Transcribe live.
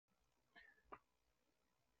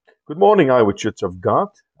Good morning, Iowa Church of God.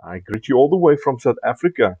 I greet you all the way from South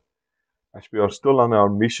Africa as we are still on our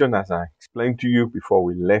mission. As I explained to you before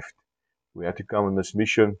we left, we had to come on this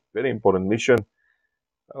mission, very important mission.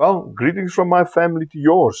 Well, greetings from my family to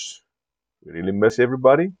yours. We really miss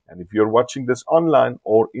everybody. And if you're watching this online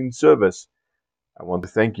or in service, I want to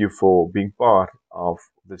thank you for being part of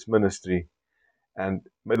this ministry. And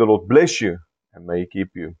may the Lord bless you and may He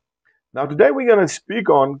keep you. Now, today we're going to speak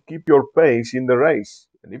on keep your pace in the race.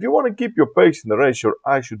 And if you want to keep your pace in the race, your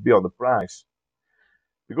eyes should be on the prize.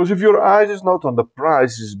 Because if your eyes is not on the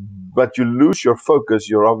prize, but you lose your focus,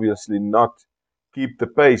 you're obviously not keep the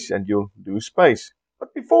pace and you'll lose pace.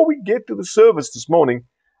 But before we get to the service this morning,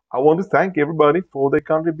 I want to thank everybody for their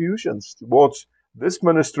contributions towards this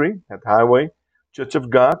ministry at Highway Church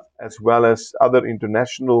of God, as well as other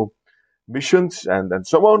international missions and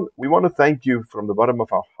so on. We want to thank you from the bottom of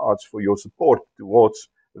our hearts for your support towards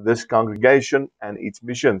this congregation and its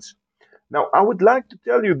missions. Now, I would like to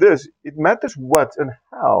tell you this. It matters what and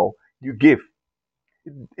how you give.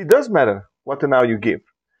 It does matter what and how you give.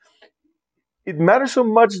 It matters so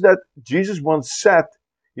much that Jesus once sat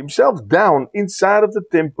himself down inside of the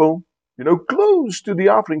temple, close to the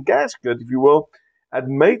offering casket, if you will,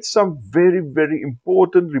 and made some very, very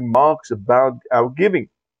important remarks about our giving.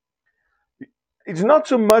 It's not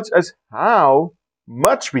so much as how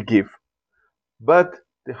much we give, but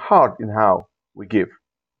the heart in how we give.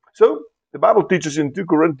 So the Bible teaches in 2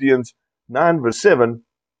 Corinthians 9 verse 7,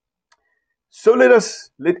 so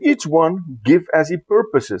let each one give as he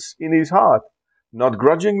purposes in his heart, not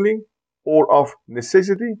grudgingly or of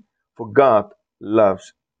necessity, for God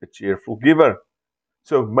loves a cheerful giver.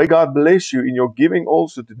 So may God bless you in your giving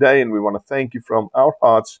also today, and we want to thank you from our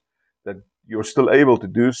hearts that you're still able to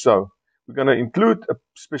do so. We're going to include a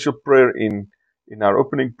special prayer in our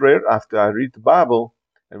opening prayer after I read the Bible,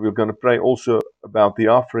 and we're going to pray also about the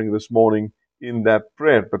offering this morning in that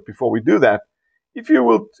prayer. But before we do that, if you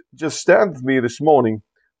will just stand with me this morning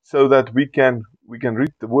so that we can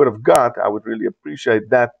read the Word of God, I would really appreciate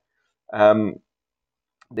that. Um,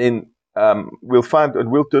 then we'll find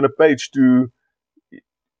and we'll turn a page to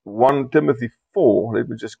 1 Timothy 4. Let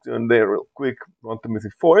me just turn there real quick. 1 Timothy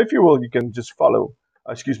 4. If you will, you can just follow.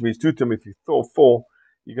 Excuse me, it's 2 Timothy 4.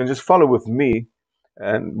 You can just follow with me.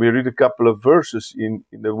 And we read a couple of verses in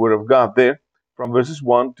the Word of God there from verses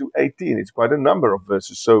 1 to 18. It's quite a number of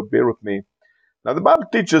verses, so bear with me. Now, the Bible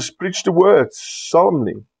teaches, preach the word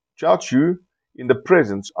solemnly, charge you in the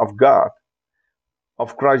presence of God,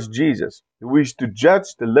 of Christ Jesus, who is to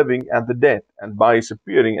judge the living and the dead, and by his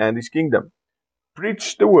appearing and his kingdom.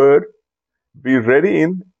 Preach the word, be ready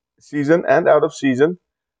in season and out of season,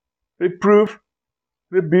 reprove,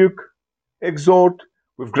 rebuke, exhort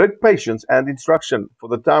with great patience and instruction, for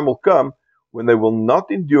the time will come when they will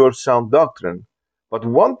not endure sound doctrine, but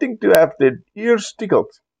wanting to have their ears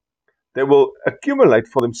tickled, they will accumulate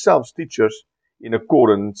for themselves teachers in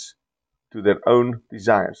accordance to their own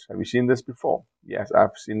desires. Have you seen this before? Yes,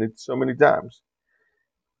 I've seen it so many times.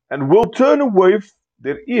 And will turn away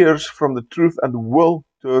their ears from the truth and will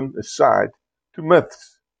turn aside to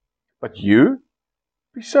myths. But you,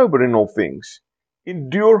 be sober in all things,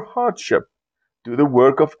 endure hardship, do the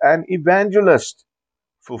work of an evangelist,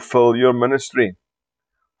 fulfill your ministry.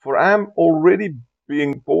 For I am already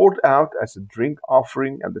being poured out as a drink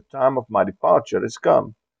offering, and the time of my departure is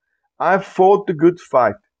come. I have fought the good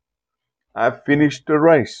fight, I have finished the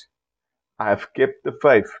race, I have kept the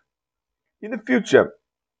faith. In the future,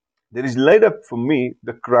 there is laid up for me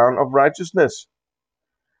the crown of righteousness,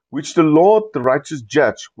 which the Lord, the righteous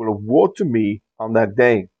judge, will award to me on that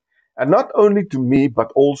day, and not only to me,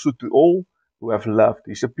 but also to all who have loved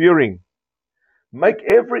his appearing. Make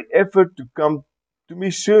every effort to come to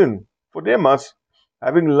me soon, for Demas,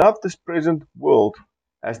 having loved this present world,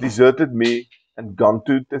 has deserted me and gone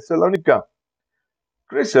to Thessalonica.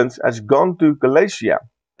 Crescens has gone to Galatia,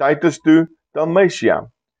 Titus to Dalmatia,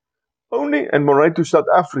 and Moray to South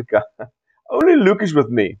Africa. Only Luke is with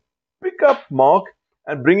me. Pick up Mark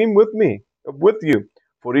and bring him with you,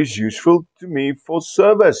 for he is useful to me for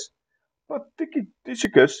service. But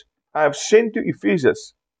Tychicus I have sent to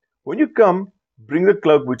Ephesus. When you come, bring the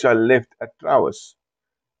cloak which I left at Troas,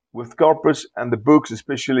 with Carpus and the books,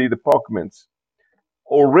 especially the parchments.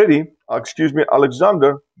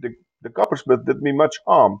 Alexander, the coppersmith, did me much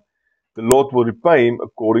harm. The Lord will repay him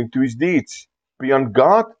according to his deeds. Be on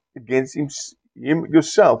guard against him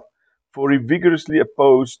yourself, for he vigorously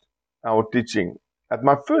opposed our teaching. At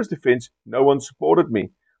my first defense, no one supported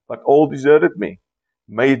me, but all deserted me.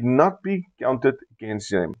 May it not be counted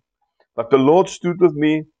against him. But the Lord stood with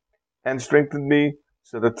me and strengthened me,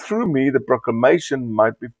 so that through me the proclamation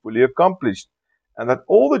might be fully accomplished, and that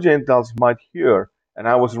all the Gentiles might hear, and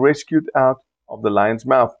I was rescued out of the lion's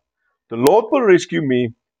mouth. The Lord will rescue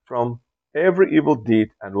me from every evil deed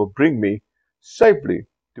and will bring me safely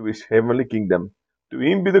to his heavenly kingdom. To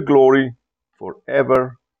him be the glory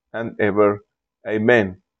forever and ever.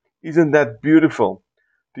 Amen. Isn't that beautiful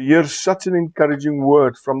to hear such an encouraging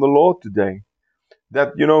word from the Lord today?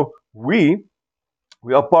 That,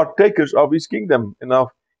 we are partakers of his kingdom and of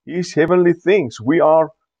his heavenly things. We're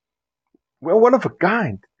one of a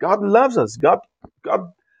kind. God loves us. God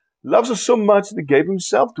loves us so much that he gave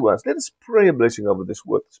himself to us. Let us pray a blessing over this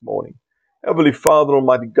word this morning. Heavenly Father,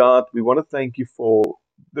 Almighty God, we want to thank you for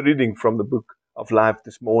the reading from the book of life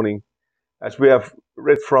this morning, as we have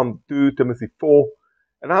read from 2 Timothy 4.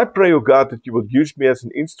 And I pray, O God, that you will use me as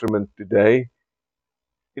an instrument today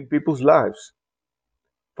in people's lives.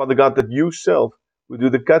 Father God, that you yourself will do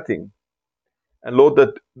the cutting. And Lord,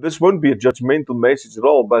 that this won't be a judgmental message at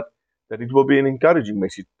all, but that it will be an encouraging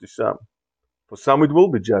message to some. For some it will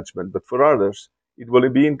be judgment, but for others it will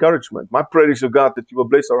be encouragement. My prayer is, O God, that you will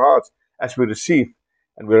bless our hearts as we receive,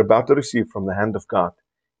 and we're about to receive from the hand of God,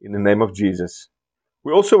 in the name of Jesus.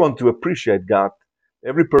 We also want to appreciate, God,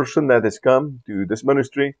 every person that has come to this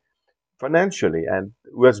ministry financially and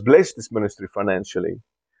who has blessed this ministry financially.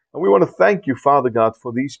 And we want to thank you, Father God,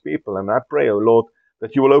 for these people. And I pray, O Lord,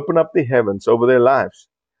 that you will open up the heavens over their lives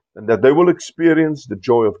and that they will experience the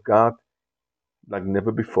joy of God like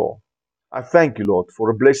never before. I thank you, Lord, for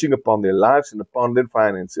a blessing upon their lives and upon their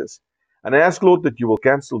finances. And I ask, Lord, that you will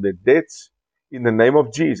cancel their debts in the name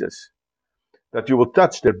of Jesus, that you will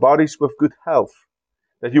touch their bodies with good health,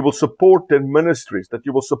 that you will support their ministries, that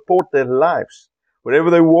you will support their lives,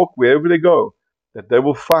 wherever they walk, wherever they go, that they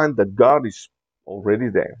will find that God is already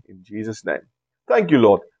there, in Jesus' name. Thank you,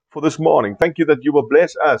 Lord, for this morning. Thank you that you will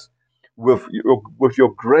bless us with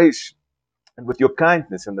your grace and with your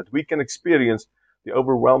kindness, and that we can experience the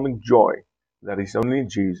overwhelming joy that is only in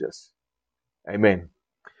Jesus. Amen.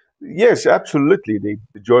 Yes, absolutely.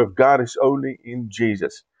 The joy of God is only in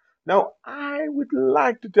Jesus. Now, I would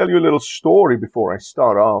like to tell you a little story before I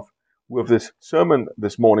start off with this sermon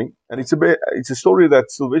this morning, and it's a story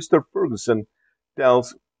that Sylvester Ferguson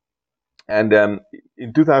tells, and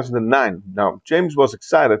in 2009. Now, James was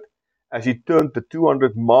excited as he turned the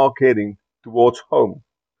 200 mark heading towards home.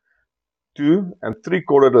 2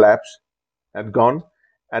 3/4 laps had gone,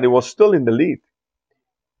 and he was still in the lead.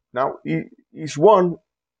 Now, he's won,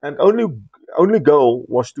 and only goal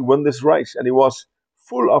was to win this race, and he was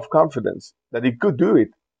full of confidence that he could do it.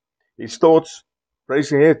 His thoughts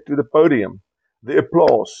raced ahead to the podium, the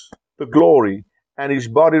applause, the glory, and his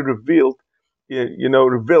body revealed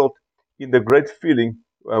in the great feeling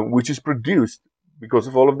which is produced because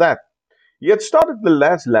of all of that. He had started the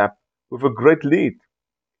last lap with a great lead.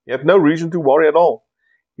 He had no reason to worry at all.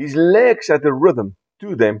 His legs had the rhythm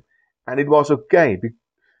to them, and it was okay.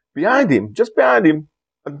 Behind him, just behind him,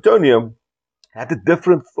 Antonio had a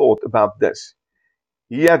different thought about this.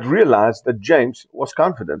 He had realized that James was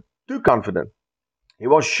confident, too confident. He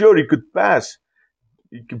was sure he could pass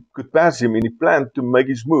him, and he planned to make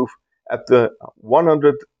his move at the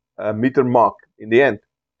 100 meter mark in the end.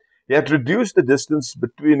 He had reduced the distance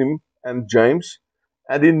between him and James,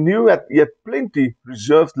 and he knew that he had plenty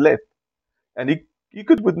reserved left, and he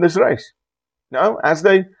could win this race. Now, as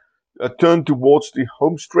they turned towards the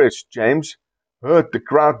home stretch, James heard the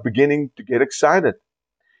crowd beginning to get excited.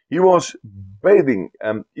 He was bathing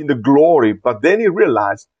in the glory, but then he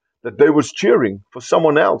realized that they were cheering for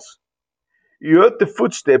someone else. He heard the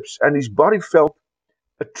footsteps, and his body felt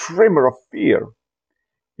a tremor of fear.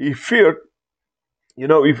 He feared,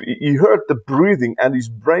 if he heard the breathing, and his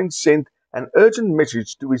brain sent an urgent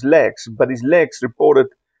message to his legs, but his legs reported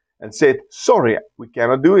and said, "Sorry, we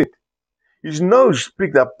cannot do it." His nose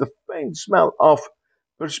picked up the faint smell of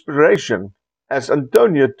perspiration as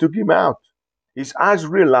Antonio took him out. His eyes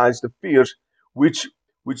realized the fears which,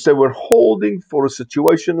 which they were holding for a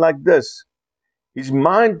situation like this. His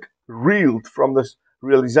mind reeled from the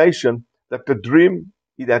realization that the dream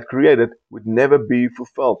he had created would never be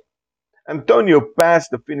fulfilled. Antonio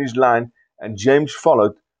passed the finish line and James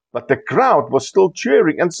followed, but the crowd was still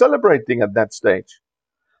cheering and celebrating at that stage.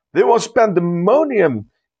 There was pandemonium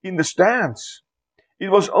in the stands. It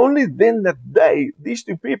was only then that these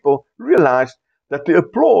two people, realized that the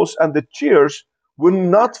applause and the cheers were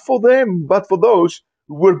not for them, but for those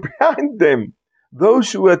who were behind them,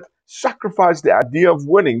 those who had sacrificed the idea of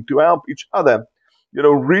winning to help each other,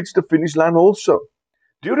 reach the finish line also.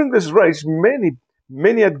 During this race,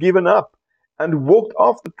 many had given up and walked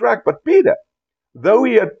off the track, but Peter, though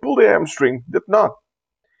he had pulled a hamstring, did not.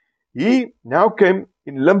 He now came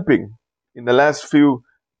in limping in the last few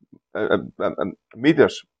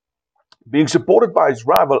meters, being supported by his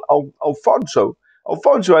rival Alfonso.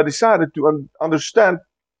 Alfonso had decided to understand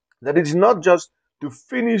that it is not just to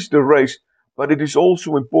finish the race, but it is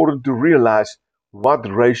also important to realize what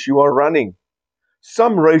race you are running.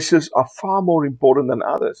 Some races are far more important than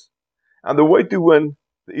others. And the way to win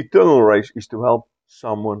the eternal race is to help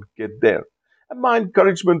someone get there. And my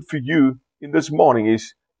encouragement for you in this morning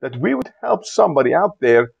is that we would help somebody out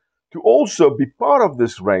there to also be part of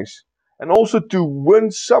this race and also to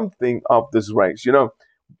win something of this race.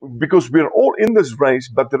 Because we're all in this race,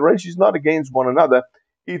 but the race is not against one another,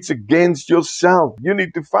 it's against yourself. You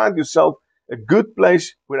need to find yourself a good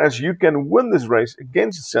place whereas you can win this race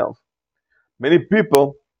against yourself. Many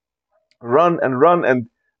people run and run and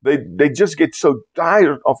they just get so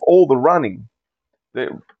tired of all the running they,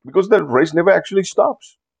 because the race never actually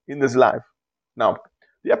stops in this life. Now,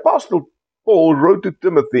 the Apostle Paul wrote to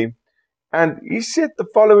Timothy and he said the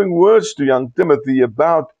following words to young Timothy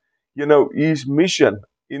about, his mission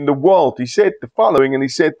in the world. He said the following, and he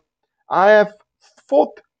said, I have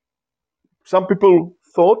fought. Some people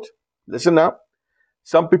thought, listen now,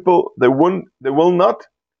 some people, they will not,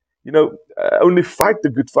 only fight the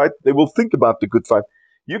good fight. They will think about the good fight.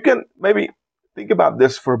 You can maybe think about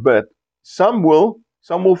this for a bit. Some will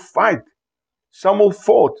fight. Some will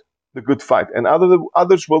fought the good fight, and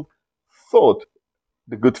others will fought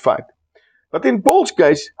the good fight. But in Paul's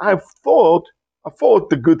case, I fought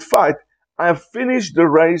the good fight. I have finished the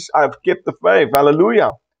race. I have kept the faith.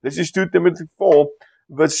 Hallelujah. This is 2 Timothy 4,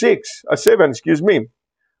 verse 7, excuse me.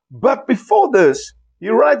 But before this, he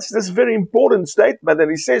writes this very important statement,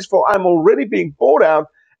 and he says, For I am already being poured out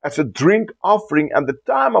as a drink offering, and the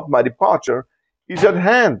time of my departure is at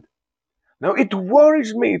hand. Now, it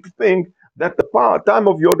worries me to think that the time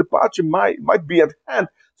of your departure might be at hand.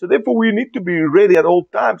 So, therefore, we need to be ready at all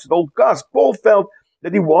times, at all costs. Paul felt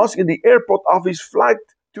that he was in the airport of his flight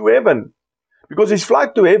to heaven because his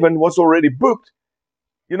flight to heaven was already booked,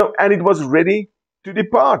 and it was ready to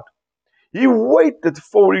depart. He waited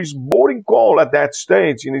for his boarding call at that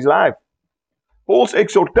stage in his life. Paul's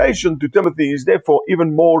exhortation to Timothy is therefore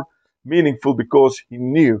even more meaningful because he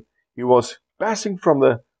knew he was passing from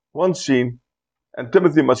the one scene and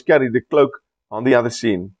Timothy must carry the cloak on the other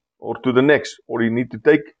scene or to the next, or he need to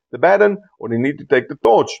take the baton or he need to take the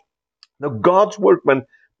torch. Now God's workmen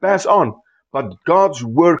pass on, but God's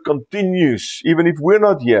work continues even if we're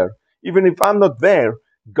not here, even if I'm not there.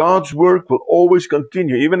 God's work will always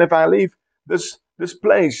continue. Even if I leave this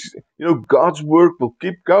place, God's work will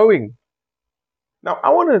keep going. Now, I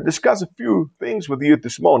want to discuss a few things with you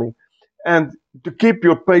this morning, and to keep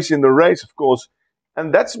your pace in the race, of course,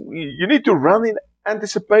 and that's you need to run in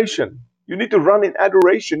anticipation. You need to run in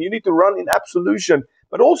adoration. You need to run in absolution,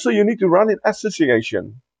 but also you need to run in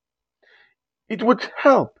association. It would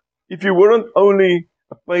help if you weren't only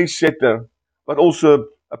a pace setter, but also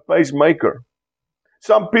a pacemaker.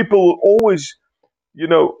 Some people will always,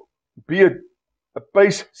 be a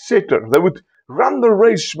pace setter. They would run the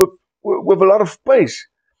race with a lot of pace,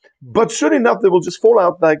 but soon enough they will just fall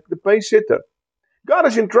out like the pace setter. God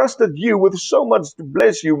has entrusted you with so much to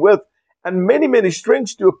bless you with, and many, many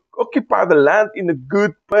strengths to occupy the land in a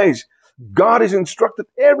good pace. God has instructed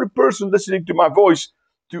every person listening to my voice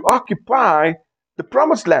to occupy the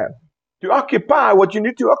promised land, to occupy what you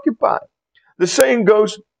need to occupy. The saying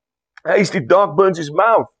goes, hasty dog burns his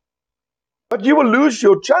mouth. But you will lose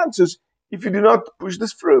your chances if you do not push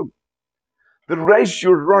this through. The race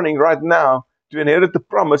you're running right now to inherit the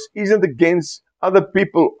promise isn't against other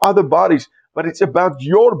people, other bodies, but it's about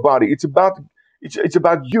your body. It's about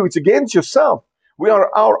you. It's against yourself. We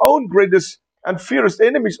are our own greatest and fearest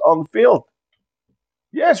enemies on the field.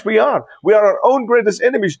 Yes, we are. We are our own greatest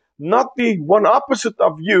enemies, not the one opposite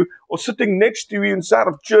of you or sitting next to you inside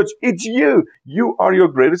of church. It's you. You are your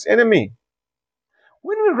greatest enemy.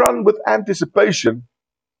 When we run with anticipation,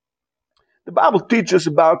 the Bible teaches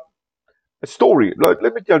about a story. Let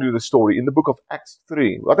me tell you the story in the book of Acts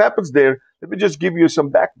 3. What happens there? Let me just give you some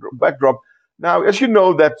backdrop. Now, as you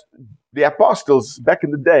know, that the apostles back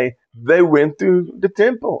in the day, they went to the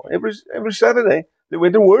temple every Saturday. They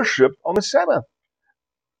went to worship on the Sabbath.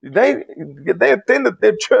 They attended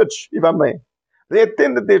their church, if I may. They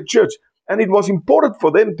attended their church, and it was important for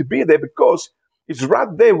them to be there because it's right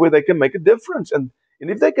there where they can make a difference. And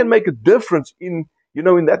if they can make a difference in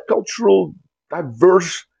that cultural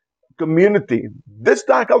diverse community, this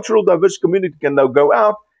cultural diverse community can now go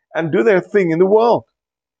out and do their thing in the world.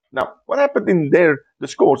 Now, what happened in their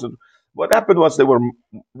discourse? What happened was they were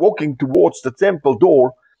walking towards the temple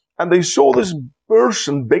door, and they saw this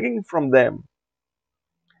person begging from them.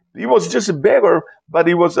 He was just a beggar, but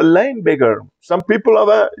he was a lame beggar. Some people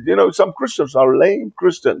are, some Christians are lame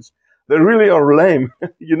Christians. They really are lame.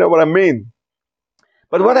 You know what I mean?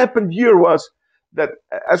 But what happened here was that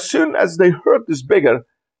as soon as they heard this beggar,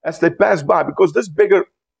 as they passed by, because this beggar,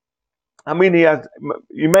 I mean,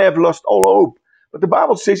 he may have lost all hope. But the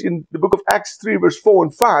Bible says in the book of Acts 3, verse 4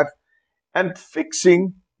 and 5, and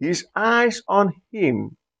fixing his eyes on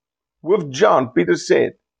him with John, Peter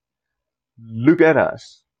said, look at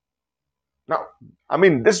us. Now, I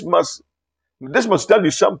mean, this must tell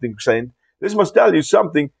you something, Saint. This must tell you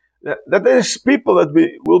something that there's people that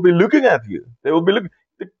will be looking at you. They will be looking.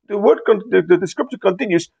 The scripture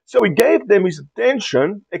continues. So he gave them his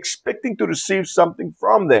attention, expecting to receive something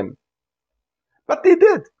from them. But he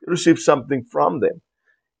did receive something from them.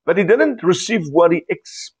 But he didn't receive what he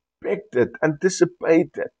expected,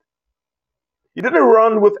 anticipated. He didn't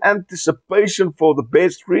run with anticipation for the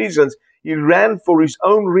best reasons. He ran for his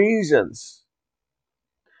own reasons.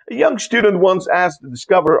 A young student once asked the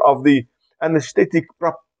discoverer of the anesthetic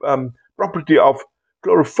property of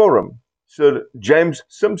chloroform, Sir James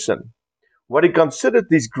Simpson, what he considered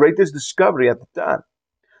his greatest discovery at the time.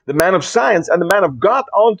 The man of science and the man of God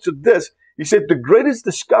answered this. He said, the greatest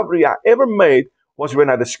discovery I ever made was when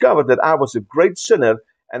I discovered that I was a great sinner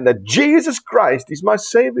and that Jesus Christ is my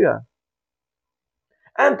Savior.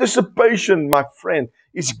 Anticipation, my friend,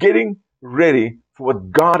 is getting ready for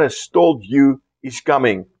what God has told you is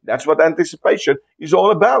coming. That's what anticipation is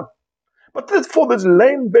all about. But for this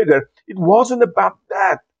lame beggar, it wasn't about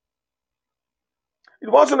that. It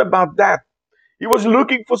wasn't about that. He was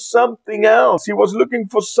looking for something else. He was looking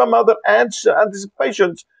for some other answer,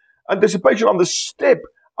 anticipation on the step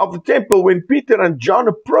of the temple. When Peter and John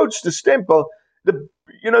approached this temple, the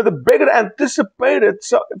beggar anticipated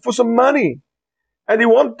for some money. And he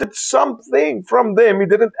wanted something from them. He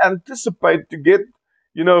didn't anticipate to get,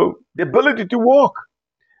 the ability to walk.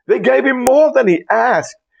 They gave him more than he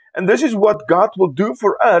asked. And this is what God will do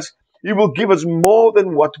for us. He will give us more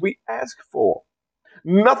than what we ask for.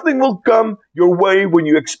 Nothing will come your way when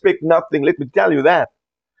you expect nothing. Let me tell you that.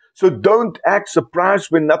 So don't act surprised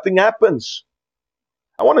when nothing happens.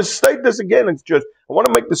 I want to state this again in church. I want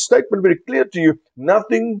to make the statement very clear to you.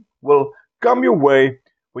 Nothing will come your way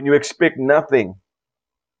when you expect nothing.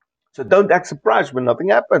 So don't act surprised when nothing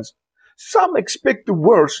happens. Some expect the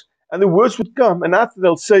worst, and the worst would come, and after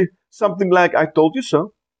they'll say something like, I told you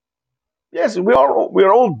so. Yes, we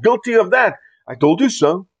are all guilty of that. I told you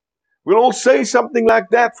so. We'll all say something like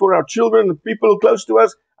that for our children and people close to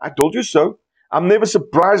us. I told you so. I'm never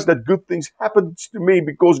surprised that good things happen to me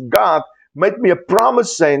because God made me a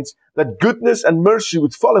promise, saints, that goodness and mercy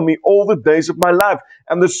would follow me all the days of my life.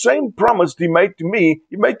 And the same promise He made to me,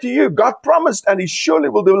 He made to you. God promised, and He surely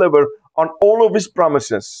will deliver on all of His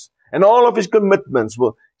promises. And all of His commitments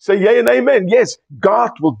will say yea and amen. Yes,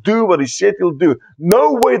 God will do what He said He'll do.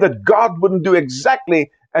 No way that God wouldn't do exactly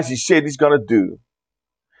as He said He's going to do.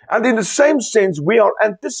 And in the same sense, we are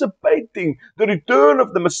anticipating the return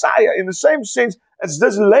of the Messiah. In the same sense as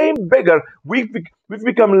this lame beggar, we've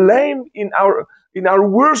become lame in our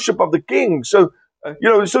worship of the King. So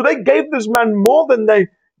so they gave this man more than than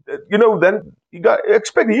he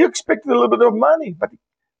expected. He expected a little bit of money, but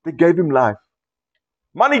they gave him life.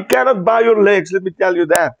 Money cannot buy your legs. Let me tell you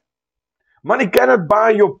that. Money cannot buy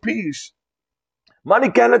your peace.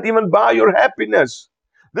 Money cannot even buy your happiness.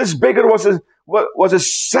 This beggar was a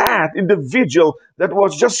sad individual that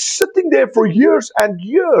was just sitting there for years and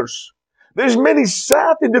years. There's many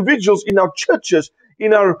sad individuals in our churches,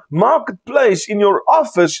 in our marketplace, in your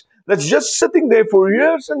office, that's just sitting there for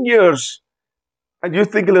years and years. And you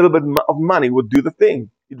think a little bit of money would do the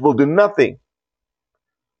thing. It will do nothing.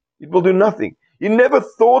 It will do nothing. He never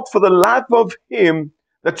thought for the life of him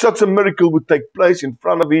that such a miracle would take place in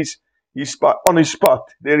front of his spot, on his spot,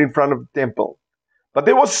 there in front of the temple. But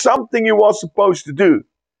there was something he was supposed to do.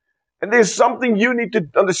 And there's something you need to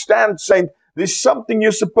understand, Saint. There's something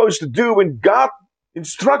you're supposed to do. When God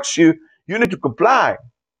instructs you, you need to comply.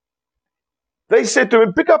 They said to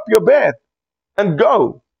him, pick up your bed and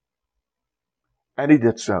go. And he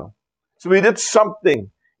did so. So he did something.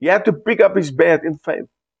 He had to pick up his bed in faith.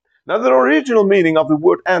 Now, the original meaning of the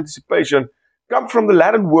word anticipation comes from the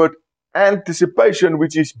Latin word anticipation,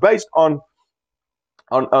 which is based on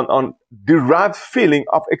derived feeling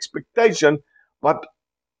of expectation, but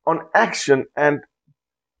on action and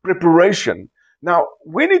preparation. Now,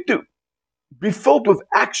 we need to be filled with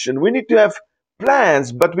action. We need to have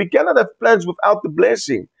plans, but we cannot have plans without the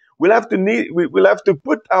blessing. We'll have to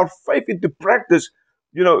put our faith into practice,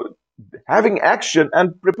 having action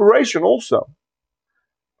and preparation also.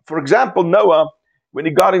 For example, Noah, when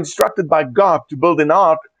he got instructed by God to build an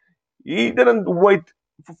ark, He didn't wait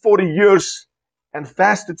for 40 years and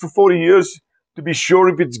fasted for 40 years to be sure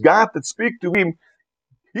if it's God that speak to him.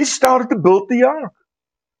 He started to build the ark.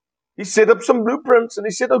 He set up some blueprints and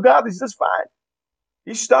he said, oh God, is this fine?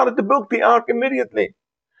 He started to build the ark immediately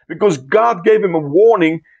because God gave him a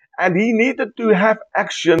warning and he needed to have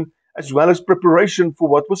action as well as preparation for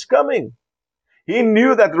what was coming. He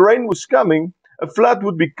knew that rain was coming, a flood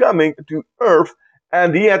would be coming to earth,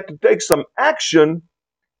 and he had to take some action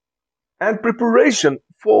and preparation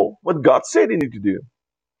for what God said he needed to do.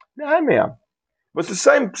 Nehemiah was the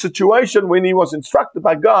same situation when he was instructed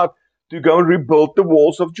by God to go and rebuild the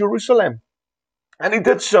walls of Jerusalem. And he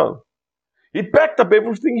did so. He packed up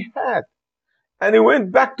everything he had and he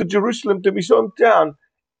went back to Jerusalem, to his hometown,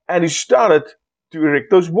 and he started to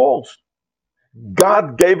erect those walls.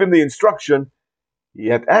 God gave him the instruction. He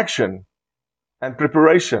had action and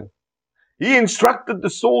preparation. He instructed the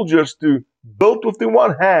soldiers to build with the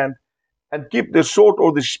one hand and keep their sword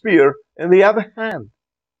or the spear in the other hand.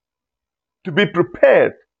 To be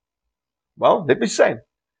prepared. Well, let me say,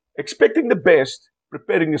 expecting the best,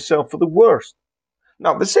 preparing yourself for the worst.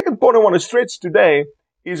 Now, the second point I want to stretch today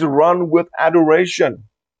is run with adoration.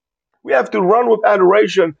 We have to run with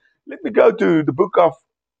adoration. Let me go to the book of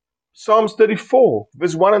Psalms 34,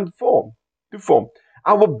 verse 1 and 4. To 4.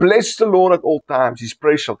 I will bless the Lord at all times. His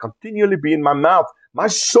praise shall continually be in my mouth. My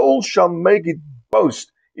soul shall make it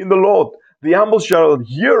boast in the Lord. The humble shall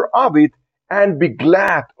hear of it and be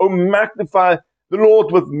glad. Oh, magnify the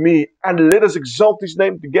Lord with me and let us exalt his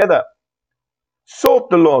name together. Sought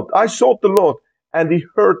the Lord. I sought the Lord and he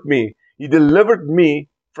heard me. He delivered me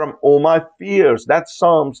from all my fears. That's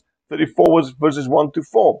Psalms 34 verses 1 to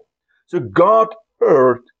 4. So God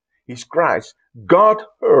heard his cries. God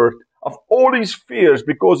heard of all his fears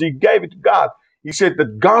because he gave it to God. He said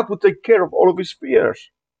that God would take care of all of his fears.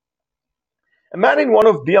 A man in one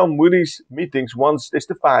of D.L. Moody's meetings once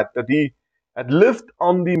testified that he had lived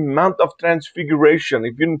on the Mount of Transfiguration.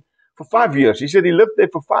 For 5 years. He said he lived there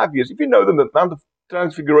for 5 years. If you know the Mount of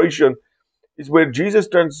Transfiguration is where Jesus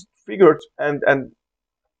transfigured and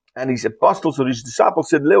his apostles or his disciples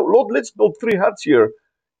said, Lord, let's build 3 huts here.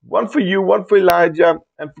 One for you, one for Elijah,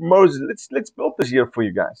 and for Moses. Let's build this here for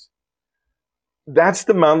you guys. That's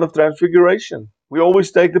the Mount of Transfiguration. We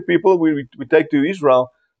always take the people we take to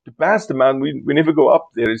Israel to pass the mountain. We never go up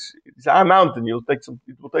there. It's our mountain. It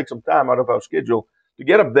will take some time out of our schedule to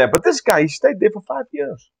get up there. But this guy, he stayed there for 5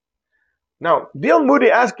 years. Now, D.L. Moody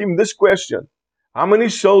asked him this question. How many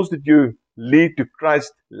souls did you lead to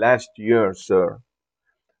Christ last year, sir?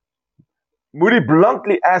 Moody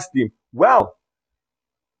bluntly asked him. Well,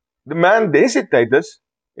 the man hesitated,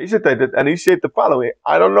 and he said the following.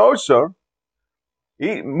 I don't know, sir.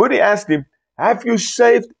 Moody asked him, have you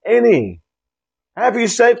saved any? Have you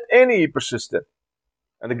saved any? He persisted.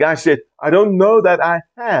 And the guy said, I don't know that I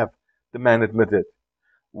have, the man admitted.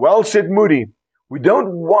 Well, said Moody, we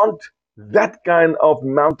don't want that kind of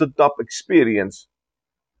mountaintop experience.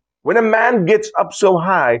 When a man gets up so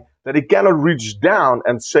high that he cannot reach down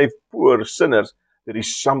and save poor sinners, there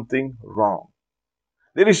is something wrong.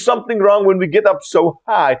 There is something wrong when we get up so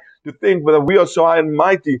high to think that we are so high and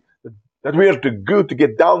mighty that we are too good to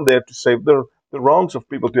get down there to save the wrongs of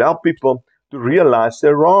people, to help people to realize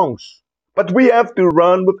their wrongs. But we have to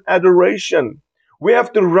run with adoration. We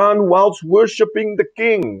have to run whilst worshiping the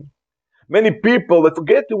King. Many people that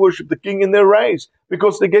forget to worship the King in their race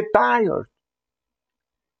because they get tired.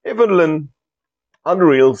 Evelyn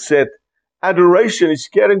Unreal said, adoration is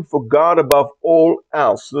caring for God above all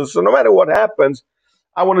else. So no matter what happens,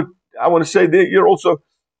 I want to say that you're also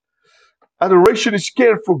adoration is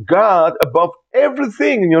care for God above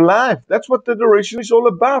everything in your life. That's what adoration is all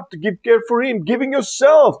about, to give care for him, giving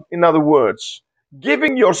yourself, in other words,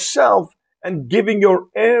 giving yourself and giving your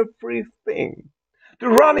everything. To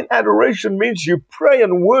run in adoration means you pray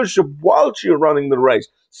and worship whilst you're running the race.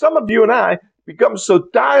 Some of you and I become so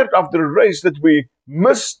tired of the race that we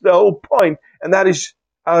miss the whole point, and that is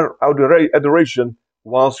our adoration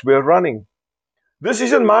whilst we're running. This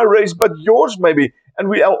isn't my race, but yours maybe. And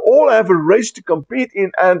we all have a race to compete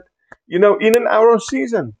in, and in an hour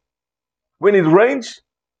season. When it rains,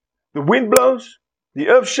 the wind blows, the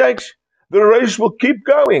earth shakes, the race will keep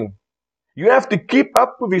going. You have to keep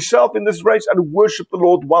up with yourself in this race and worship the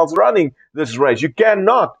Lord whilst running this race. You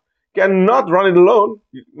cannot run it alone.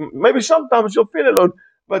 Maybe sometimes you'll feel alone,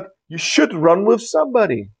 but you should run with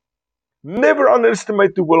somebody. Never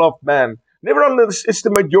underestimate the will of man. Never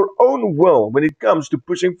underestimate your own will when it comes to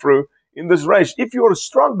pushing through in this race. If you're a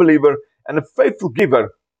strong believer and a faithful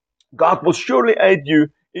giver, God will surely aid you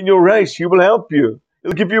in your race. He will help you.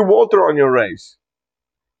 He'll give you water on your race.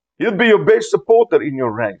 He'll be your best supporter in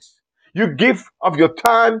your race. You give of your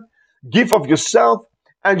time, give of yourself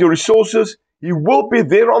and your resources. He will be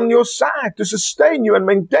there on your side to sustain you and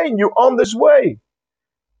maintain you on this way.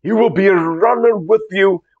 He will be a runner with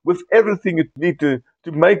you with everything you need to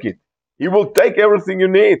make it. He will take everything you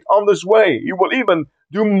need on this way. He will even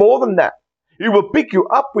do more than that. He will pick you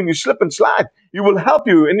up when you slip and slide. He will help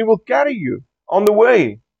you and he will carry you on the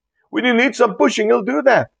way. When you need some pushing, he'll do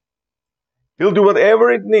that. He'll do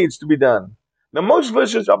whatever it needs to be done. Now, most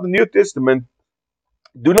versions of the New Testament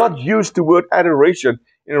do not use the word adoration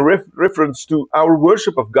in reference to our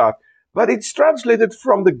worship of God, but it's translated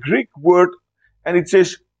from the Greek word and it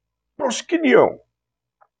says proskuneo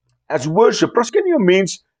as worship. Proskuneo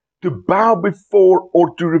means to bow before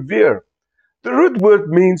or to revere. The root word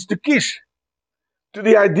means to kiss. To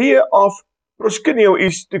the idea of proskuneo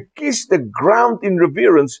is to kiss the ground in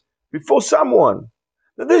reverence before someone.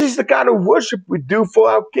 Now, this is the kind of worship we do for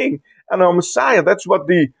our King and our Messiah. That's what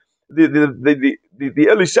the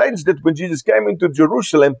early saints did when Jesus came into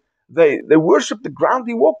Jerusalem. They worshiped the ground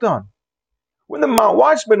he walked on. When the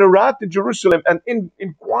wise men arrived in Jerusalem and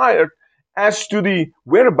inquired as to the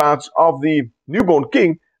whereabouts of the newborn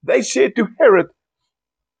king, they said to Herod,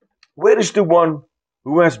 "Where is the one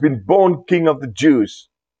who has been born king of the Jews?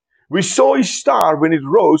 We saw his star when it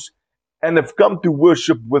rose and have come to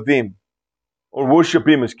worship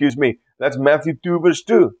him, excuse me." That's Matthew 2, verse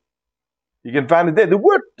 2. You can find it there. The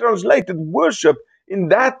word translated worship in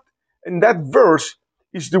that verse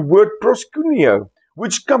is the word proskuneo,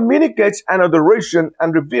 which communicates an adoration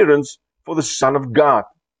and reverence for the Son of God.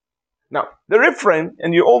 Now, the refrain,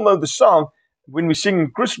 and you all know the song when we sing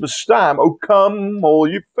in Christmas time, "Oh come, all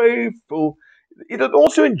you faithful," it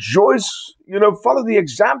also enjoys, follow the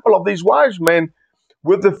example of these wise men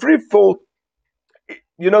with the threefold,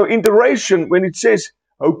 iteration when it says,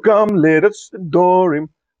 "Oh come, let us adore him.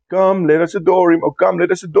 Come, let us adore him. Oh come,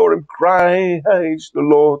 let us adore him. Christ the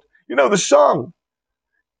Lord." You know the song.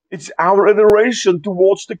 It's our adoration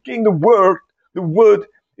towards the King. The word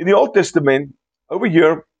in the Old Testament over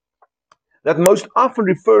here that most often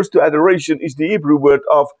refers to adoration is the Hebrew word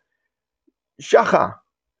of shacha,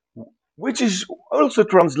 which is also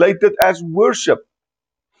translated as worship.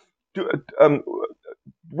 To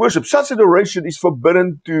worship, such adoration is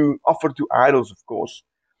forbidden to offer to idols, of course.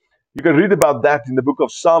 You can read about that in the book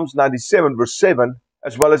of Psalms 97, verse 7,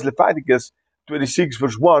 as well as Leviticus 26,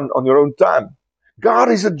 verse 1 on your own time. God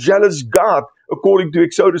is a jealous God, according to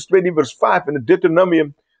Exodus 20, verse 5, and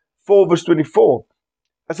Deuteronomy 4, verse 24.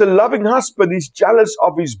 As a loving husband, he's jealous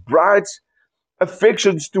of his bride's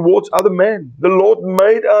affections towards other men. The Lord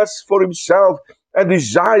made us for himself and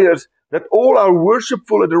desires that all our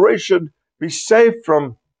worshipful adoration be saved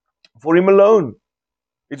for him alone.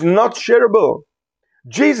 It's not shareable.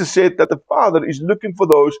 Jesus said that the Father is looking for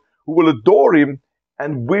those who will adore him,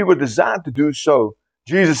 and we were designed to do so.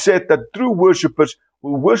 Jesus said that true worshippers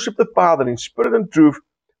will worship the Father in spirit and truth.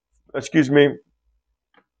 Excuse me,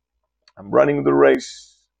 I'm running the race.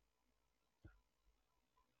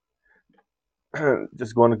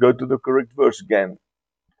 Just want to go to the correct verse again.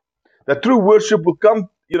 That true worship will come,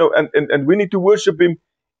 and we need to worship him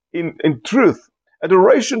in truth.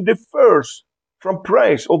 Adoration differs from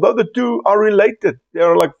praise, although the two are related. They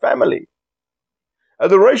are like family.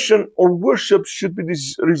 Adoration or worship should be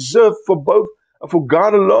reserved for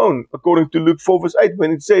God alone, according to Luke 4, verse 8,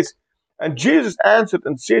 when it says, "And Jesus answered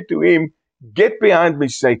and said to him, Get behind me,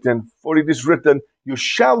 Satan, for it is written, You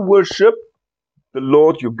shall worship the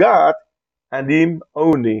Lord your God, and him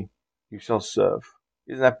only you shall serve."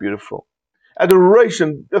 Isn't that beautiful?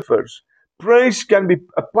 Adoration differs. Praise can be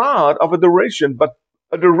a part of adoration, but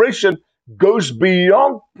adoration goes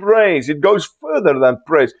beyond praise. It goes further than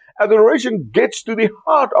praise. Adoration gets to the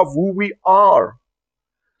heart of who we are.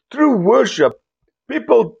 Through worship,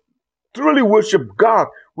 people truly worship God.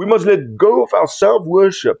 We must let go of our self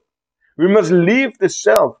worship. We must leave the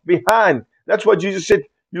self behind. That's why Jesus said,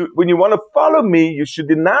 when you want to follow me, you should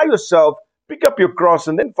deny yourself, pick up your cross,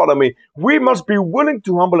 and then follow me. We must be willing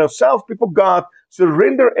to humble ourselves before God,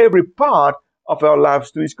 surrender every part of our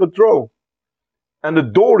lives to his control, and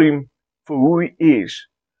adore him for who he is,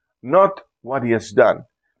 not what he has done.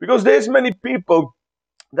 Because there's many people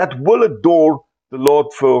that will adore the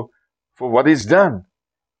Lord for what he's done,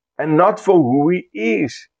 and not for who he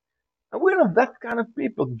is. And we're not that kind of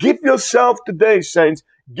people. Give yourself today, saints.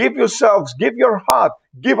 Give yourselves, give your heart,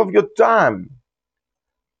 give of your time.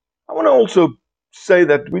 I want to also say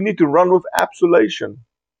that we need to run with absolution.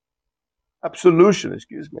 Absolution,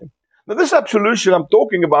 excuse me. Now, this absolution I'm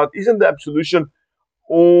talking about isn't the absolution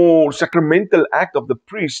or sacramental act of the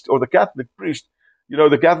priest or the Catholic priest.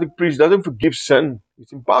 The Catholic priest doesn't forgive sin.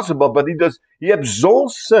 It's impossible, but he does. He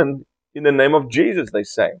absolves sin in the name of Jesus, they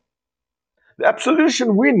say. The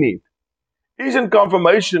absolution we need isn't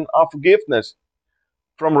confirmation of forgiveness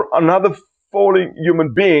from another fallen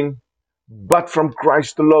human being, but from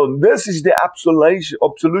Christ alone. This is the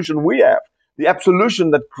absolution we have. The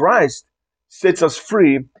absolution that Christ sets us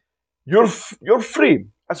free. You're free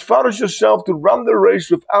as far as yourself to run the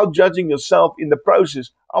race without judging yourself in the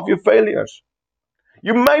process of your failures.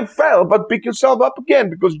 You may fail, but pick yourself up again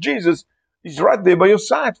because Jesus is right there by your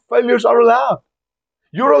side. Failures are allowed.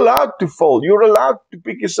 You're allowed to fall. You're allowed to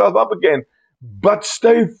pick yourself up again. But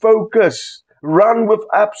stay focused. Run with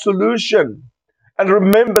absolution. And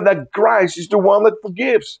remember that Christ is the one that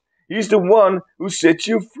forgives. He's the one who sets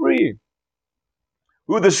you free.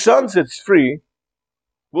 Who the Son sets free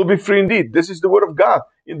will be free indeed. This is the word of God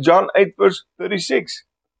in John 8, verse 36.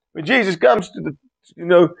 When Jesus comes to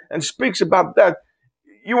and speaks about that,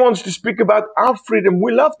 he wants to speak about our freedom.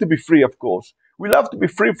 We love to be free, of course. We love to be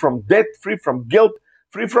free from debt, free from guilt,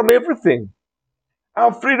 free from everything.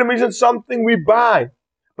 Our freedom isn't something we buy,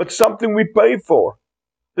 but something we pay for.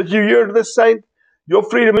 Did you hear the saint? Your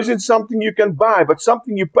freedom isn't something you can buy, but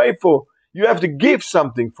something you pay for. You have to give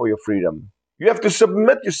something for your freedom. You have to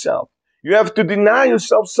submit yourself. You have to deny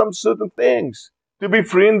yourself some certain things to be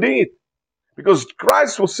free indeed. Because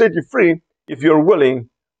Christ will set you free if you're willing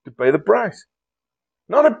to pay the price.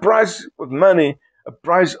 Not a price with money, a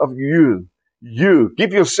price of you. You.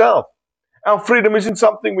 Give yourself. Our freedom isn't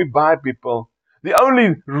something we buy, people. The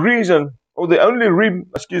only reason, or the only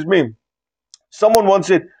someone once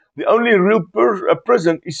said, the only real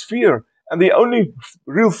prison is fear. And the only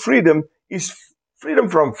real freedom is freedom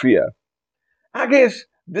from fear. I guess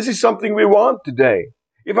this is something we want today.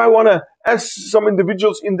 If I want to ask some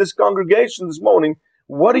individuals in this congregation this morning,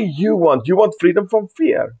 what do you want? You want freedom from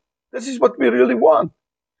fear. This is what we really want.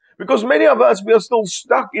 Because many of us, we are still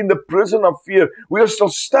stuck in the prison of fear. We are still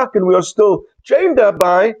stuck and we are still chained up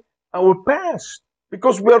by our past.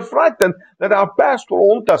 Because we are frightened that our past will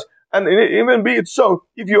haunt us. And even be it so,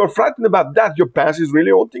 if you are frightened about that, your past is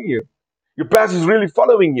really haunting you. Your past is really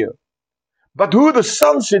following you. But who the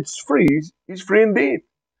Son sets free is free indeed.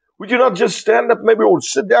 Would you not just stand up maybe or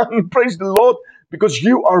sit down and praise the Lord? Because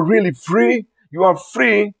you are really free. You are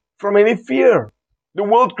free from any fear. The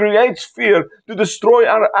world creates fear to destroy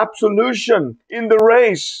our absolution in the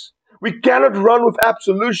race. We cannot run with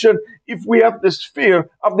absolution if we have this fear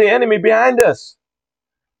of the enemy behind us.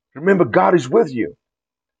 Remember, God is with you.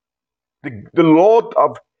 The Lord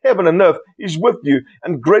of heaven and earth is with you,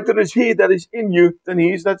 and greater is He that is in you than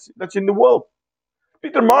He is that's in the world.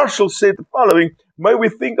 Peter Marshall said the following: may we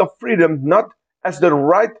think of freedom not as the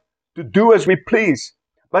right to do as we please,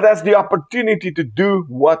 but as the opportunity to do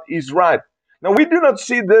what is right. Now, we do not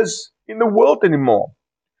see this in the world anymore,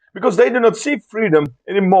 because they do not see freedom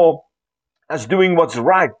anymore as doing what's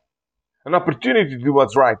right, an opportunity to do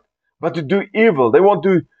what's right, but to do evil. They want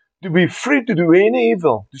to be free to do any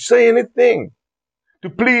evil, to say anything,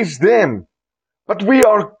 to please them. But we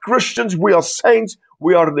are Christians, we are saints,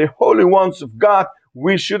 we are the holy ones of God.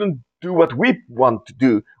 We shouldn't do what we want to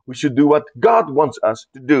do. We should do what God wants us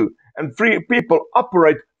to do. And free people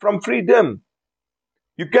operate from freedom.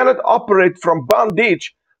 You cannot operate from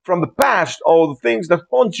bondage, from the past, or the things that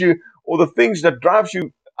haunt you, or the things that drives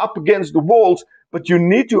you up against the walls, but you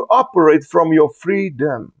need to operate from your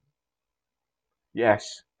freedom.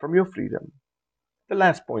 Yes, from your freedom. The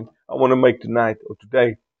last point I want to make tonight or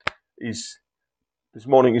today is this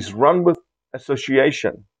morning is run with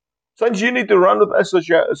association. Since you need to run with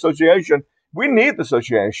association, we need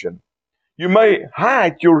association. You may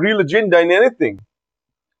hide your real agenda in anything,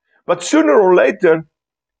 but sooner or later,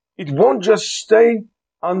 it won't just stay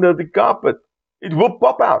under the carpet. It will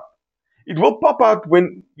pop out. It will pop out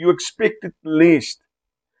when you expect it least.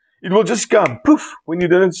 It will just come, poof, when you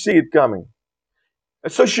didn't see it coming.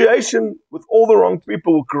 Association with all the wrong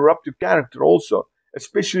people will corrupt your character also,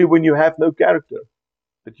 especially when you have no character.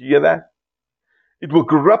 Did you hear that? It will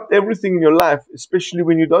corrupt everything in your life, especially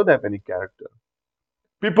when you don't have any character.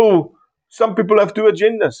 Some people have two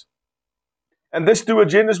agendas. And these two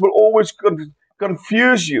agendas will always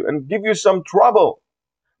confuse you and give you some trouble.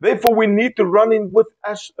 Therefore, we need to run in with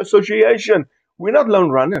association. We're not lone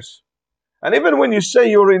runners. And even when you say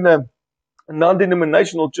you're in a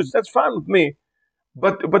non-denominational church, that's fine with me.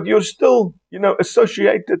 But you're still,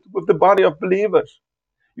 associated with the body of believers.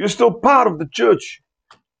 You're still part of the church.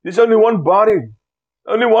 There's only one body.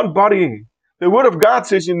 Only one body. The Word of God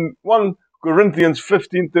says in 1 Corinthians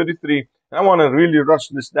 15:33, and I want to really rush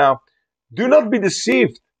this now. Do not be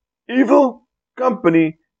deceived. Evil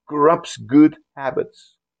company corrupts good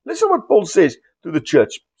habits. Listen what Paul says to the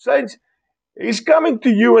church. Saints, he's coming to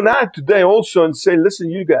you and I today also and say, listen,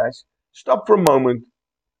 you guys, Stop for a moment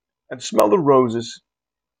and smell the roses.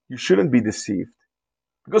 You shouldn't be deceived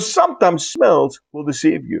because sometimes smells will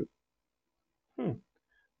deceive you. Hmm.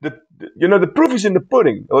 The proof is in the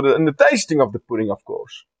pudding or in the tasting of the pudding, of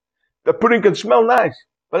course. The pudding can smell nice,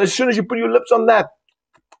 but as soon as you put your lips on that,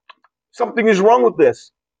 something is wrong with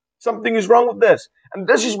this. Something is wrong with this. And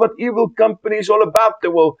this is what evil company is all about. They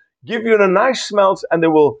will give you the nice smells and they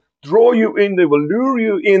will draw you in, they will lure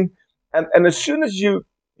you in. And as soon as you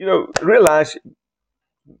realize,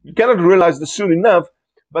 you cannot realize this soon enough,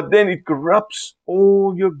 but then it corrupts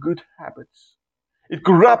all your good habits. It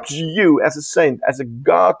corrupts you as a saint, as a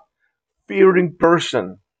God fearing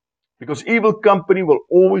person. Because evil company will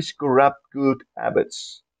always corrupt good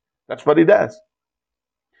habits. That's what it does.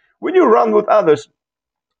 When you run with others,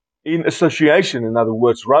 in association, in other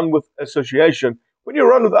words, run with association. When you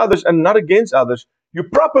run with others and not against others, you're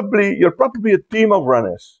probably a team of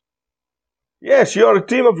runners. Yes, you're a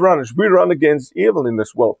team of runners. We run against evil in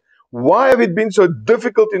this world. Why have it been so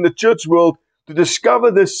difficult in the church world to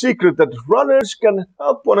discover the secret that runners can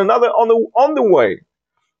help one another on the way?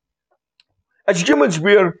 As humans,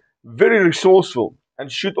 we are very resourceful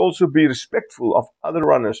and should also be respectful of other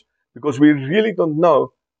runners because we really don't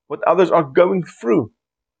know what others are going through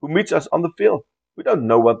who meets us on the field. We don't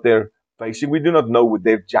know what they're facing. We do not know what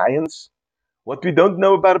they're giants. What we don't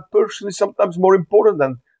know about a person is sometimes more important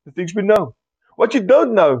than the things we know. What you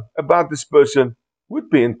don't know about this person would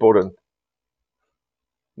be important.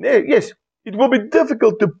 Yes, it will be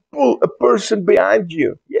difficult to pull a person behind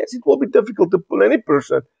you. Yes, it will be difficult to pull any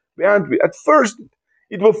person behind you. At first,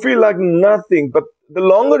 it will feel like nothing, but the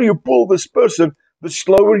longer you pull this person, the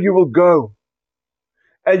slower you will go.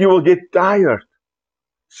 And you will get tired.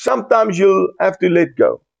 Sometimes you'll have to let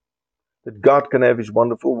go, that God can have His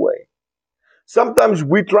wonderful way. Sometimes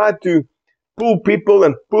we try to pull people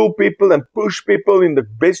and push people in the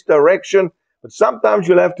best direction, but sometimes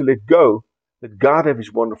you'll have to let go, that God have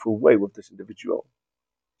His wonderful way with this individual.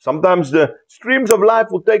 Sometimes the streams of life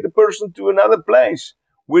will take a person to another place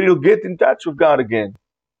where he'll get in touch with God again.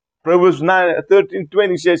 Proverbs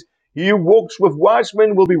 13:20 says, he who walks with wise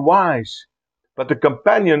men will be wise, but the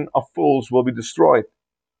companion of fools will be destroyed.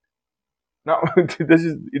 Now,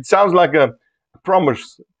 it sounds like a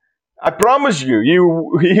promise. I promise you, he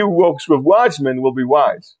who walks with wise men will be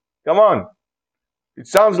wise. Come on. It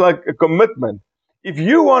sounds like a commitment. If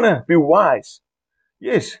you want to be wise,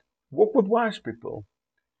 yes, walk with wise people.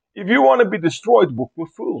 If you want to be destroyed, walk with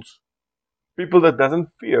fools. People that doesn't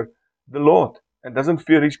fear the Lord and doesn't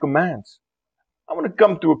fear His commands. I want to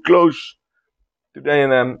come to a close today,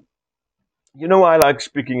 and I like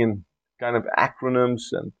speaking in kind of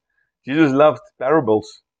acronyms, and Jesus loved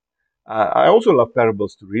parables. I also love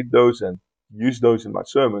parables to read those and use those in my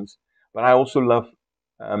sermons, but I also love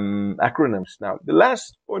acronyms. Now, the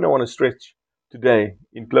last point I want to stretch today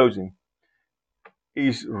in closing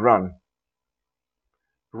is run.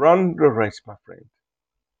 Run the race, my friend.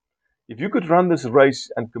 If you could run this race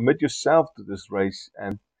and commit yourself to this race,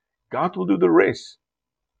 and God will do the rest.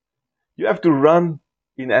 You have to run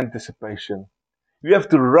in anticipation. You have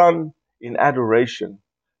to run in adoration.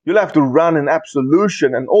 You'll have to run in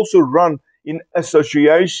absolution and also run in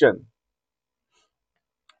association.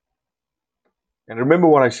 And remember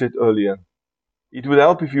what I said earlier. It would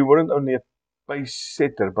help if you weren't only a pace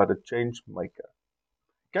setter, but a change maker.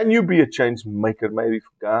 Can you be a change maker, maybe,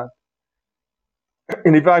 for God?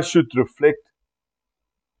 And if I should reflect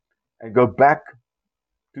and go back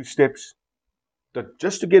 2 steps, that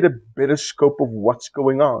just to get a better scope of what's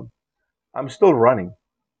going on, I'm still running,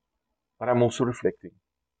 but I'm also reflecting.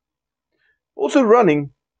 Also,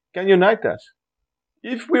 running can unite us.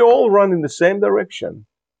 If we all run in the same direction,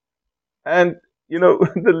 and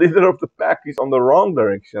the leader of the pack is on the wrong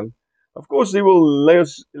direction, of course he will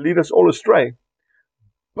lead us all astray.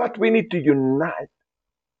 But we need to unite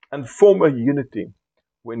and form a unity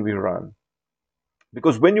when we run.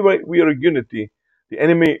 Because when we are a unity, the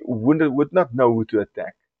enemy would not know who to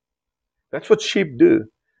attack. That's what sheep do.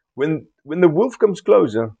 When the wolf comes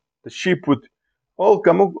closer, the sheep would all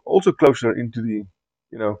come also closer you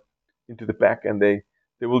know, into the pack, and they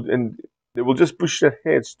will just push their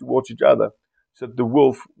heads towards each other, so that the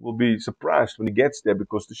wolf will be surprised when he gets there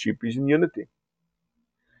because the sheep is in unity.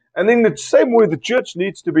 And in the same way, the church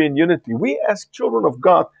needs to be in unity. We, as children of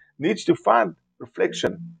God, needs to find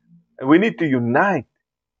reflection, and we need to unite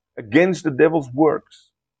against the devil's works.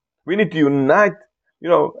 We need to unite.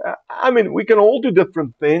 I mean, we can all do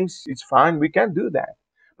different things. It's fine. We can do that.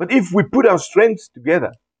 But if we put our strengths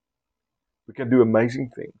together, we can do amazing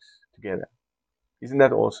things together. Isn't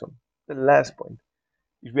that awesome? The last point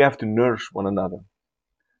is we have to nurse one another.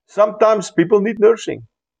 Sometimes people need nursing.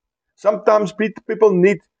 Sometimes people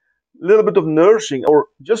need a little bit of nursing or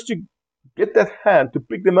just to get that hand to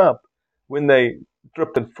pick them up when they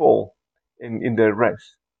trip and fall in their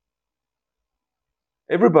race.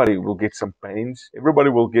 Everybody will get some pains. Everybody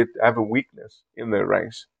will have a weakness in their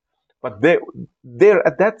race. But they're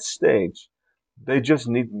at that stage, they just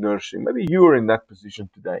need nursing. Maybe you are in that position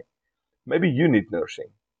today. Maybe you need nursing.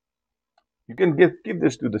 You can give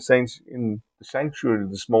this to the saints in the sanctuary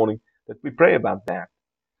this morning that we pray about that.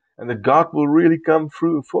 And that God will really come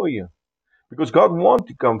through for you. Because God wants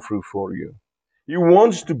to come through for you. He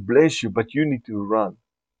wants to bless you, but you need to run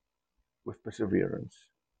with perseverance.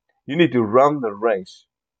 You need to run the race.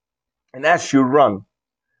 And as you run,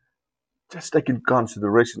 just take in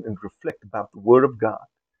consideration and reflect about the Word of God.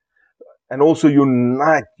 And also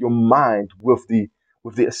unite your mind with the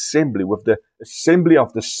assembly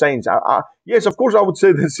of the saints. Yes, of course, I would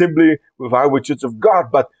say the assembly with our church of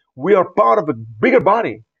God, but we are part of a bigger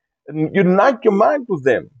body. And unite your mind with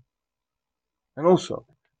them. And also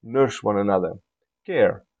nurse one another,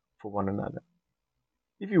 care for one another.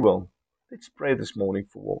 If you will, let's pray this morning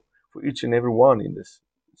for each and every one in this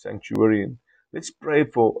sanctuary. And let's pray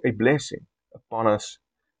for a blessing upon us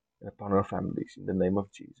and upon our families in the name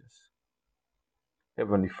of Jesus.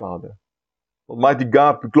 Heavenly Father, Almighty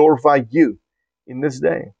God, we glorify you in this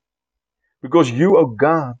day. Because you, oh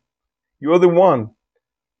God, you are the one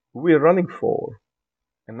who we are running for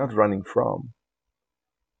and not running from.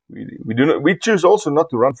 We choose also not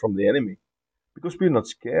to run from the enemy because we're not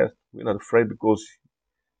scared. We're not afraid because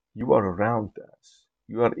you are around us.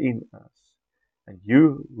 You are in us. And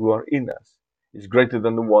you who are in us is greater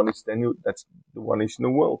than the one that's the one is in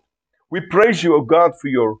the world. We praise you, O God, for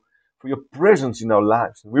your presence in our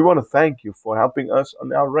lives. And we want to thank you for helping us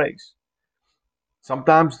on our race.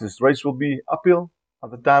 Sometimes this race will be uphill,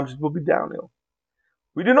 other times it will be downhill.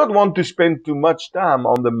 We do not want to spend too much time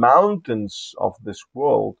on the mountains of this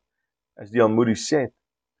world, as the Almoody said,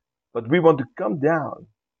 but we want to come down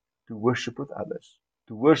to worship with others,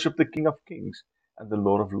 to worship the King of Kings and the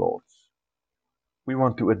Lord of Lords. We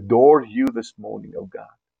want to adore you this morning, O God.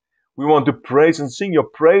 We want to praise and sing your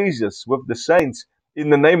praises with the saints in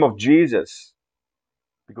the name of Jesus.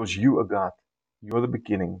 Because you, O God, you are the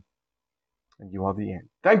beginning and you are the end.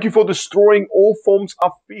 Thank you for destroying all forms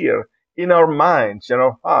of fear in our minds and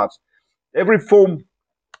our hearts. Every form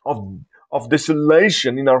of, of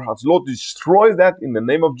desolation in our hearts. Lord, destroy that in the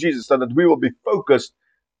name of Jesus so that we will be focused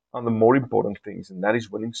on the more important things, and that is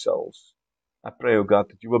winning souls. I pray, oh God,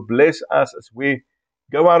 that you will bless us as we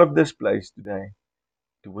go out of this place today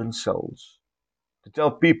to win souls, to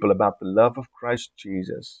tell people about the love of Christ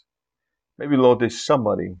Jesus. Maybe, Lord, there's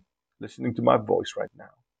somebody listening to my voice right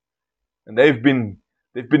now, and they've been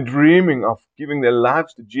dreaming of giving their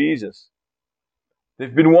lives to Jesus.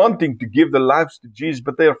 They've been wanting to give their lives to Jesus,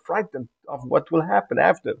 but they are frightened of what will happen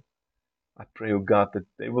after. I pray, oh God, that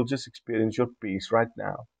they will just experience your peace right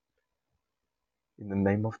now in the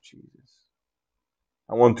name of Jesus.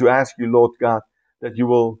 I want to ask you, Lord God, that you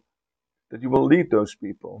will lead those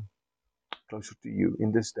people closer to you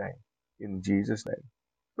in this day, in Jesus' name.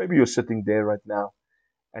 Maybe you're sitting there right now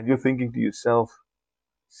and you're thinking to yourself,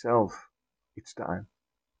 self, it's time.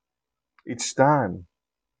 It's time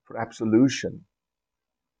for absolution.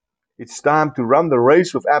 It's time to run the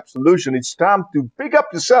race with absolution. It's time to pick up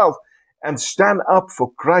yourself and stand up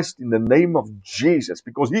for Christ in the name of Jesus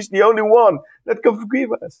because He's the only one that can forgive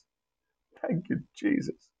us. Thank you,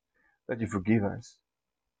 Jesus, that you forgive us.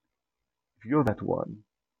 If you're that one,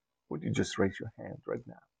 would you just raise your hand right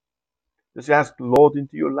now? Just ask the Lord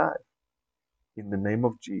into your life in the name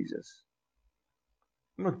of Jesus.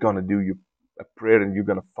 I'm not going to do you a prayer and you're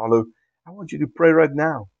going to follow. I want you to pray right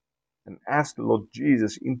now and ask the Lord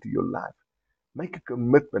Jesus into your life. Make a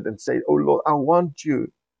commitment and say, oh Lord, I want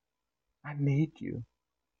you. I need you.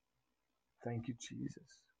 Thank you, Jesus.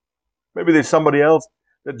 Maybe there's somebody else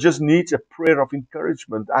that just needs a prayer of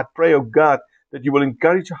encouragement. I pray, oh God, that you will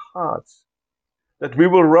encourage our hearts, that we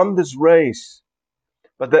will run this race,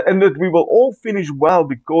 and that we will all finish well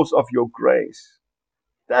because of your grace.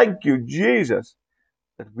 Thank you, Jesus,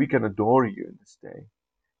 that we can adore you in this day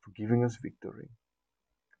for giving us victory.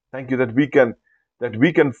 Thank you that we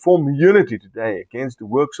can form unity today against the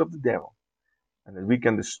works of the devil, and that we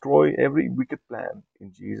can destroy every wicked plan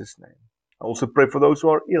in Jesus' name. I also pray for those who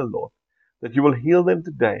are ill, Lord, that you will heal them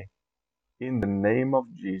today in the name of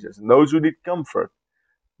Jesus. And those who need comfort,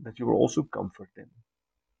 that you will also comfort them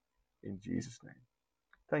in Jesus' name.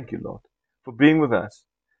 Thank you, Lord, for being with us.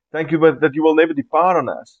 Thank you that you will never depart on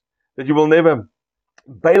us, that you will never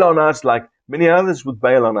bail on us like many others would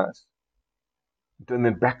bail on us, turn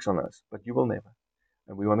their backs on us, but you will never.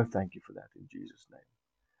 And we want to thank you for that in Jesus' name.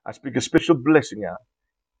 I speak a special blessing out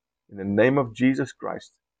in the name of Jesus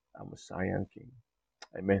Christ, our Messiah and King.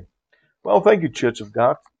 Amen. Well, thank you, Church of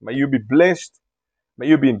God. May you be blessed. May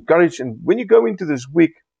you be encouraged. And when you go into this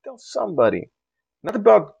week, tell somebody, not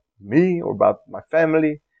about me or about my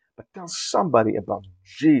family, but tell somebody about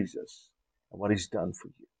Jesus and what He's done for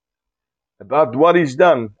you. About what He's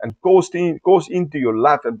done and caused into your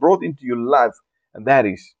life and brought into your life. And that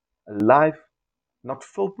is a life not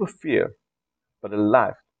filled with fear, but a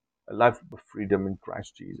life of freedom in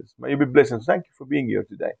Christ Jesus. May you be blessed, and thank you for being here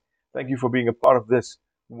today. Thank you for being a part of this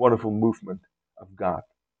wonderful movement of God.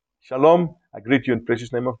 Shalom. I greet you in the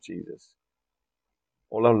precious name of Jesus.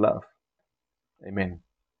 All our love. Amen.